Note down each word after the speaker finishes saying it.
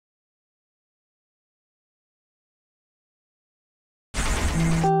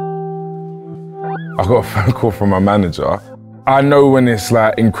I got a phone call from my manager. I know when it's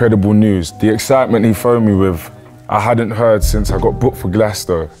like incredible news. The excitement he phoned me with, I hadn't heard since I got booked for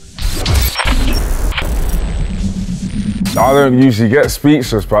Glasgow. I don't usually get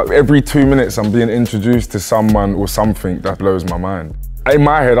speechless, but every 2 minutes I'm being introduced to someone or something that blows my mind. In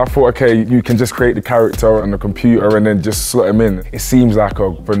my head, I thought, okay, you can just create the character on the computer and then just slot him in. It seems like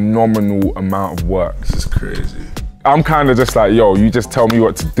a phenomenal amount of work. This is crazy. I'm kind of just like, yo, you just tell me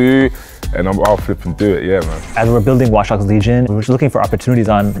what to do and I'll flip and do it, yeah, man. As we're building Watch Dogs Legion, we're just looking for opportunities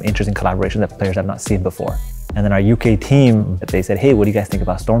on interesting collaborations that players have not seen before. And then our UK team, they said, hey, what do you guys think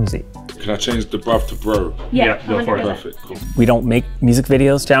about Stormzy? Can I change the bruv to bro? Yeah, go for it. Perfect, cool. We don't make music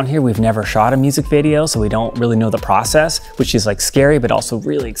videos down here. We've never shot a music video, so we don't really know the process, which is like scary, but also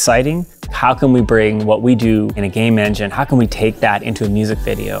really exciting. How can we bring what we do in a game engine, how can we take that into a music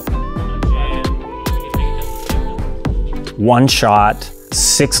video? One shot,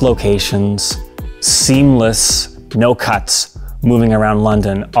 6 locations, seamless, no cuts, moving around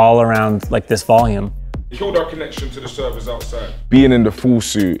London, all around like this volume. Killed our connection to the servers outside. Being in the full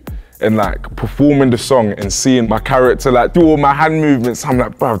suit and like performing the song and seeing my character like do all my hand movements, I'm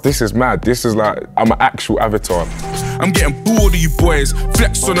like, bro, this is mad. This is like, I'm an actual avatar. I'm getting bored of you boys.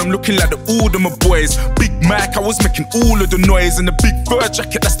 Flex on, I'm looking like the old of my boys. Big Mac, I was making all of the noise. And the big fur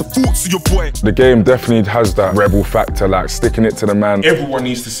jacket, that's the thoughts of your boy. The game definitely has that rebel factor, like sticking it to the man. Everyone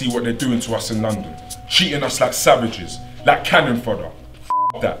needs to see what they're doing to us in London. Treating us like savages, like cannon fodder.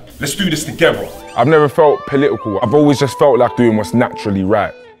 That. Let's do this together. I've never felt political. I've always just felt like doing what's naturally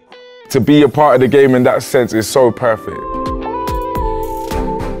right. To be a part of the game in that sense is so perfect.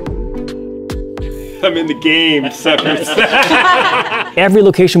 I'm in the game, suckers. Every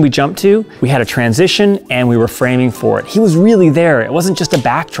location we jumped to, we had a transition and we were framing for it. He was really there. It wasn't just a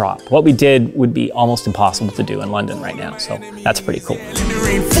backdrop. What we did would be almost impossible to do in London right now, so that's pretty cool.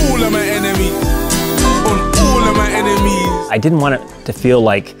 I didn't want it to feel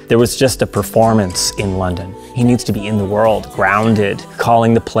like there was just a performance in London. He needs to be in the world, grounded,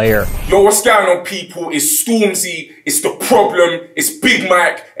 calling the player. Yo, what's going on, people? It's Stormzy, it's The Problem, it's Big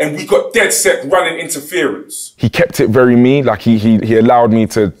Mike, and we got Dead Set running interference. He kept it very me, like he allowed me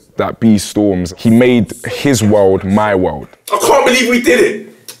to like, be Storms. He made his world my world. I can't believe we did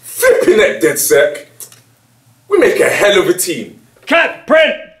it. Flipping that, Dead Sec. We make a hell of a team. Cut,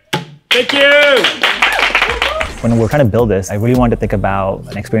 print. Thank you. When we're trying to build this, I really wanted to think about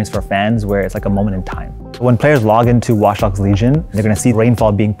an experience for fans where it's like a moment in time. When players log into Watch Dogs Legion, they're going to see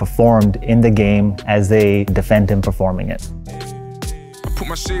Rainfall being performed in the game as they defend him performing it. Put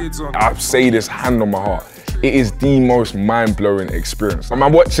my shades on. I say this hand on my heart. It is the most mind-blowing experience. Am I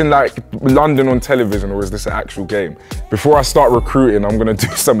watching like London on television or is this an actual game? Before I start recruiting, I'm going to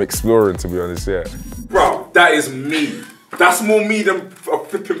do some exploring, to be honest, yeah. Bro, that is me. That's more me than a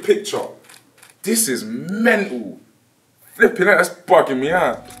flipping picture. This is mental. Flipping that, that's bugging me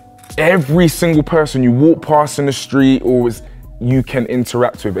out. Every single person you walk past in the street or you can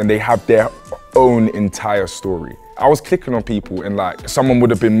interact with and they have their own entire story. I was clicking on people and like, someone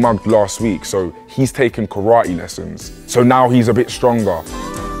would have been mugged last week, so he's taken karate lessons. So now he's a bit stronger.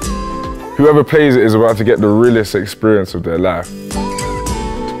 Whoever plays it is about to get the realest experience of their life.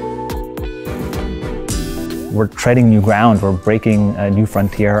 We're treading new ground. We're breaking a new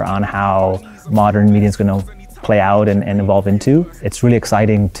frontier on how modern media is going to play out and evolve into. It's really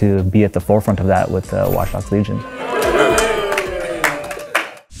exciting to be at the forefront of that with Watch Dogs Legion.